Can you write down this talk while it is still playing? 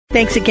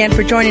Thanks again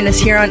for joining us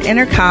here on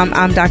Intercom.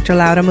 I'm Dr.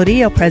 Laura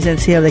Murillo, President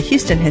and CEO of the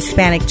Houston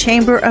Hispanic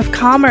Chamber of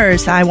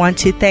Commerce. I want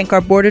to thank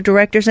our board of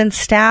directors and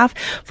staff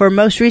for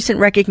most recent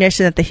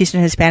recognition that the Houston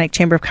Hispanic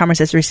Chamber of Commerce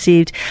has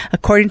received.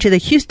 According to the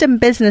Houston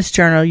Business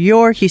Journal,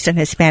 your Houston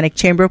Hispanic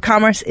Chamber of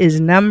Commerce is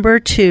number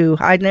 2.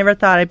 I never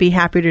thought I'd be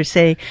happier to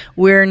say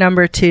we're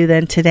number 2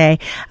 than today.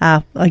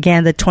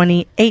 Again, the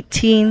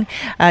 2018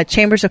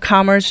 Chambers of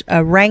Commerce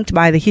ranked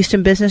by the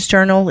Houston Business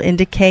Journal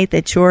indicate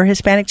that your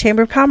Hispanic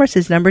Chamber of Commerce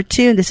is number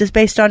 2. This is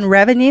based on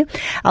revenue.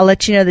 I'll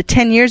let you know that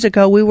 10 years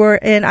ago we were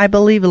in, I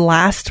believe,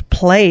 last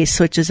place,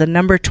 which is a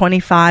number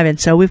 25. And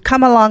so we've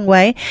come a long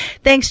way.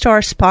 Thanks to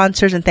our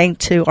sponsors and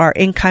thanks to our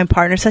in-kind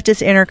partners such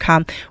as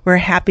Intercom. We're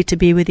happy to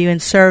be with you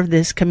and serve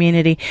this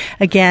community.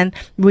 Again,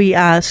 we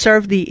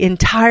serve the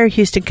entire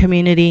Houston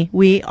community.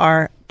 We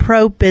are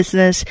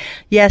pro-business.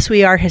 Yes,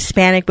 we are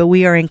Hispanic, but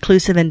we are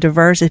inclusive and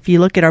diverse. If you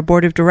look at our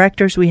board of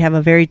directors, we have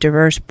a very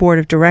diverse board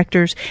of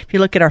directors. If you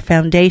look at our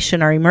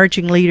foundation, our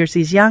emerging leaders,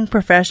 these young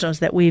professionals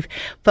that we've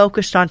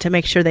focused on to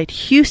make sure that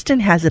Houston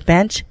has a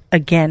bench,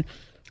 again,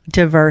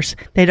 diverse.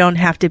 They don't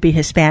have to be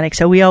Hispanic.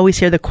 So we always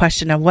hear the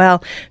question of,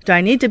 well, do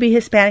I need to be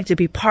Hispanic to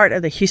be part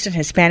of the Houston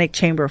Hispanic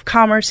Chamber of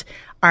Commerce?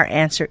 Our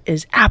answer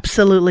is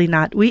absolutely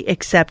not. We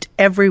accept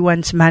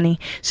everyone's money.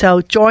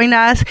 So join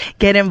us,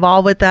 get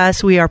involved with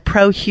us. We are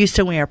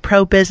pro-Houston. We are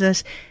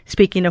pro-business.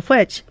 Speaking of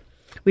which,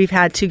 we've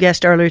had 2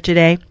 guests earlier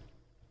today,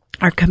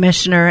 our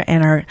commissioner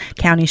and our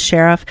county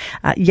sheriff.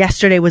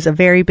 Yesterday was a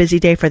very busy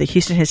day for the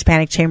Houston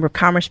Hispanic Chamber of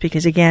Commerce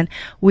because, again,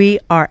 we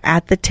are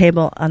at the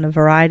table on a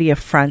variety of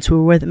fronts. We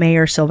were with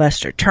Mayor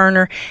Sylvester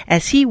Turner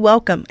as he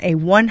welcomed a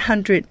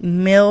 $100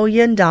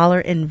 million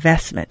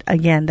investment.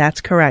 Again,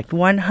 that's correct,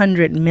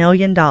 $100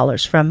 million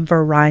from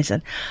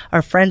Verizon.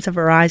 Our friends of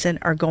Verizon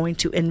are going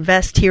to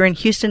invest here in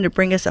Houston to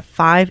bring us a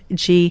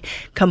 5G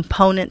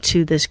component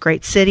to this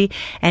great city.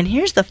 And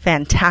here's the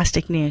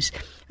fantastic news.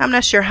 I'm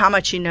not sure how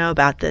much you know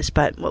about this,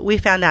 but what we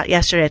found out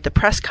yesterday at the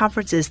press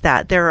conference is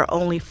that there are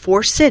only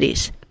 4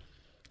 cities,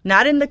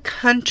 not in the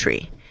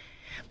country,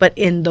 but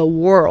in the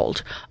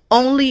world.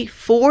 Only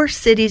 4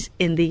 cities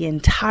in the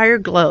entire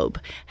globe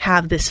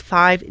have this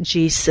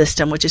 5G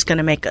system, which is going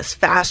to make us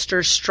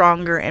faster,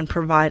 stronger, and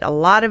provide a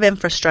lot of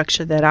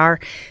infrastructure that our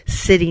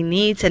city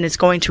needs. And it's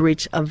going to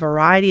reach a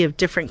variety of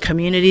different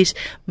communities,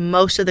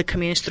 most of the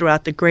communities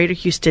throughout the greater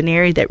Houston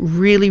area that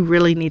really,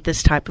 really need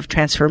this type of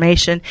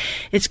transformation.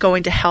 It's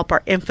going to help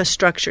our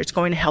infrastructure. It's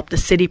going to help the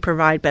city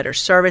provide better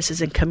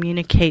services and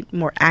communicate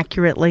more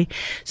accurately.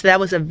 So that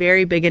was a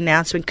very big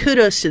announcement.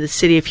 Kudos to the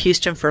city of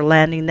Houston for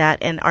landing that,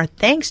 and our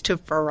thanks to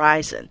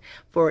Verizon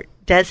for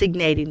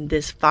designating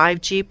this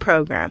 5G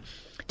program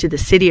to the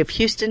city of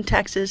Houston,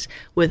 Texas,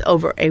 with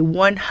over a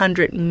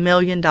 $100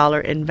 million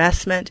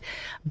investment.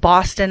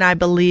 Boston, I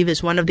believe,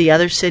 is one of the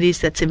other cities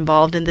that's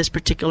involved in this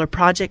particular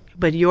project,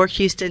 but your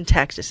Houston,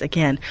 Texas,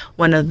 again,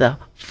 one of the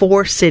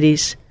 4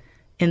 cities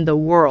in the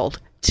world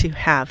to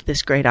have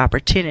this great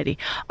opportunity.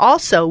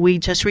 Also, we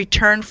just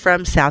returned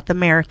from South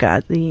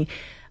America. The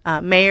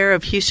mayor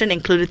of Houston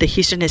included the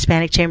Houston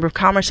Hispanic Chamber of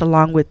Commerce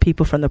along with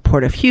people from the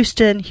Port of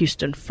Houston,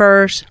 Houston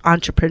First,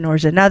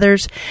 entrepreneurs and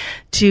others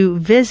to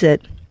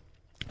visit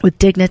with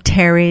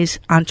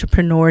dignitaries,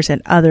 entrepreneurs,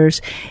 and others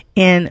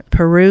in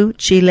Peru,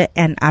 Chile,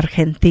 and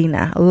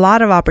Argentina. A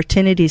lot of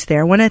opportunities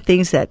there. One of the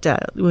things that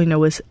we know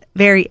was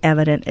very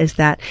evident is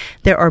that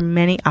there are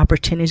many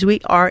opportunities.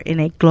 We are in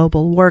a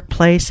global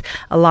workplace.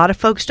 A lot of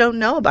folks don't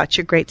know about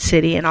your great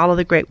city and all of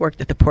the great work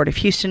that the Port of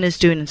Houston is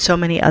doing and so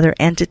many other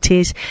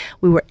entities.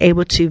 We were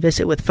able to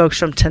visit with folks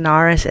from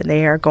Tenaris, and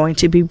they are going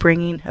to be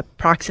bringing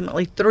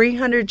approximately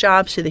 300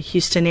 jobs to the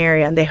Houston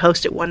area, and they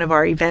hosted one of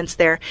our events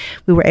there.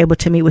 We were able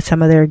to meet with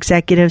some of their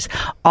executives.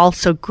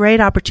 Also, great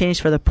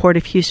opportunities for the Port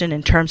of Houston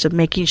in terms of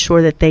making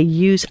sure that they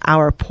use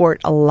our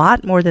port a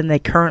lot more than they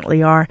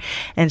currently are.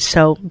 And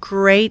so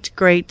great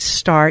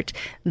start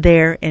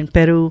there in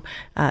Peru,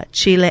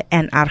 Chile,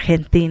 and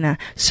Argentina.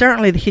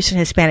 Certainly the Houston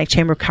Hispanic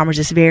Chamber of Commerce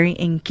is very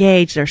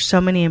engaged. There's so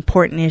many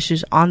important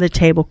issues on the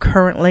table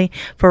currently.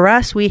 For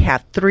us, we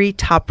have 3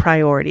 top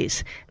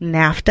priorities: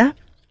 NAFTA,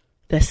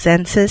 the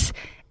census,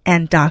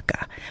 and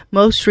DACA.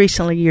 Most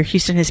recently, your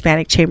Houston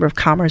Hispanic Chamber of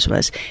Commerce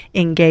was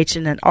engaged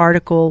in an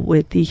article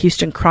with the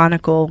Houston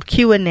Chronicle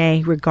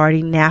Q&A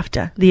regarding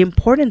NAFTA, the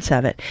importance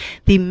of it,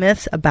 the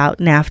myths about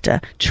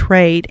NAFTA,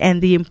 trade,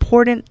 and the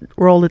important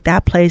role that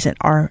that plays in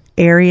our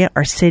area,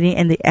 our city,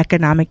 and the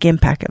economic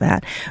impact of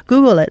that.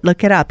 Google it,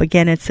 look it up.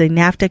 Again, it's the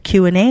NAFTA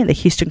Q&A in the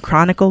Houston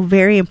Chronicle.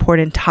 Very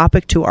important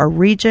topic to our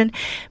region.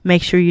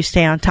 Make sure you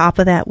stay on top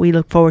of that. We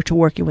look forward to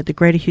working with the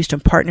Greater Houston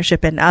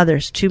Partnership and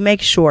others to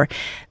make sure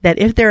that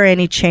if there are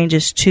any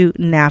changes to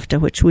NAFTA,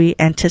 which we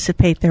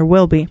anticipate there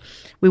will be,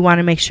 we want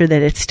to make sure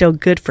that it's still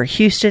good for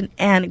Houston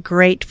and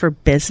great for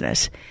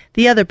business.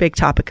 The other big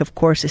topic, of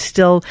course, is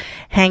still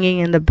hanging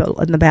in the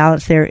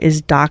balance there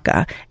is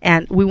DACA.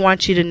 And we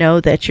want you to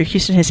know that your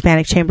Houston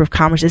Hispanic Chamber of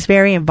Commerce is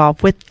very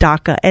involved with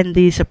DACA and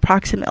these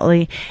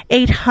approximately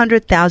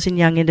 800,000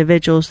 young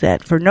individuals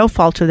that, for no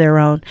fault of their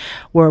own,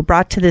 were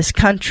brought to this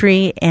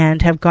country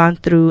and have gone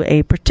through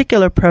a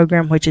particular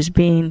program which is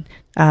being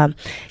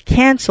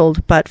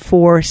canceled, but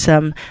for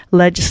some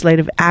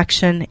legislative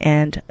action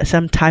and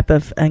some type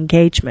of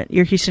engagement.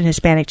 Your Houston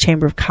Hispanic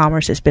Chamber of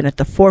Commerce has been at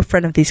the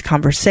forefront of these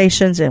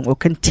conversations and will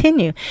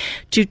continue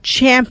to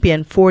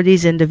champion for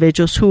these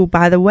individuals who,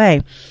 by the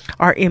way,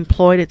 are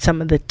employed at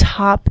some of the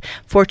top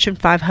Fortune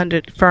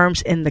 500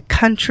 firms in the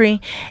country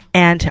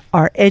and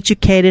are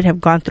educated,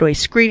 have gone through a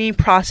screening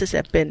process,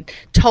 have been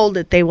told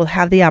that they will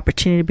have the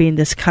opportunity to be in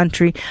this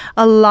country.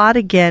 A lot,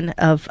 again,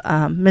 of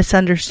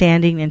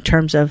misunderstanding in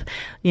terms of,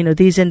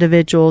 these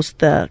individuals,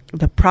 the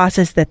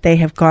process that they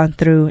have gone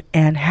through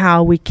and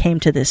how we came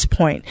to this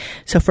point.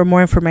 So for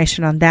more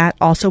information on that,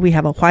 also we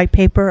have a white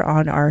paper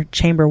on our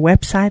chamber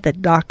website, the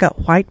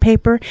DACA white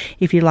paper,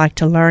 if you'd like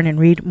to learn and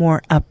read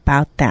more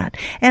about that.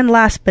 And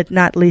last but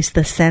not least,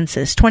 the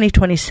census,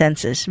 2020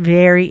 census,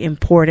 very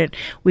important.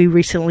 We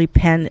recently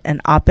penned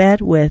an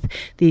op-ed with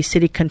the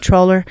city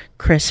controller,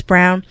 Chris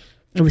Brown.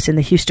 It was in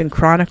the Houston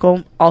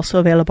Chronicle, also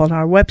available on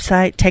our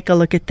website. Take a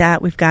look at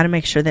that. We've got to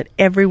make sure that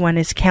everyone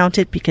is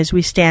counted because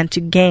we stand to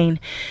gain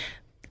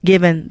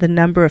given the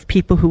number of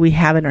people who we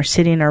have in our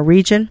city and our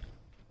region.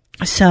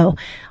 So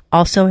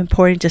also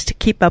important just to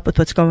keep up with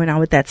what's going on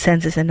with that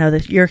census and know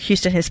that your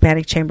Houston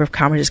Hispanic Chamber of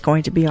Commerce is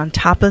going to be on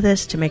top of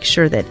this to make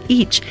sure that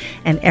each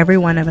and every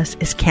one of us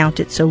is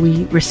counted so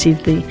we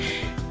receive the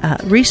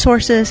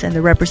resources and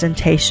the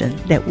representation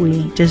that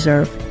we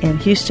deserve in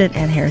Houston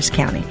and Harris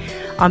County.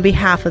 On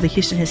behalf of the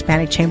Houston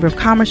Hispanic Chamber of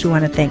Commerce, we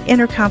want to thank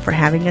Intercom for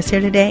having us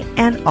here today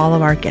and all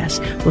of our guests.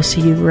 We'll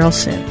see you real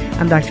soon.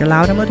 I'm Dr.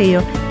 Laura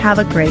Murillo. Have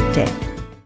a great day.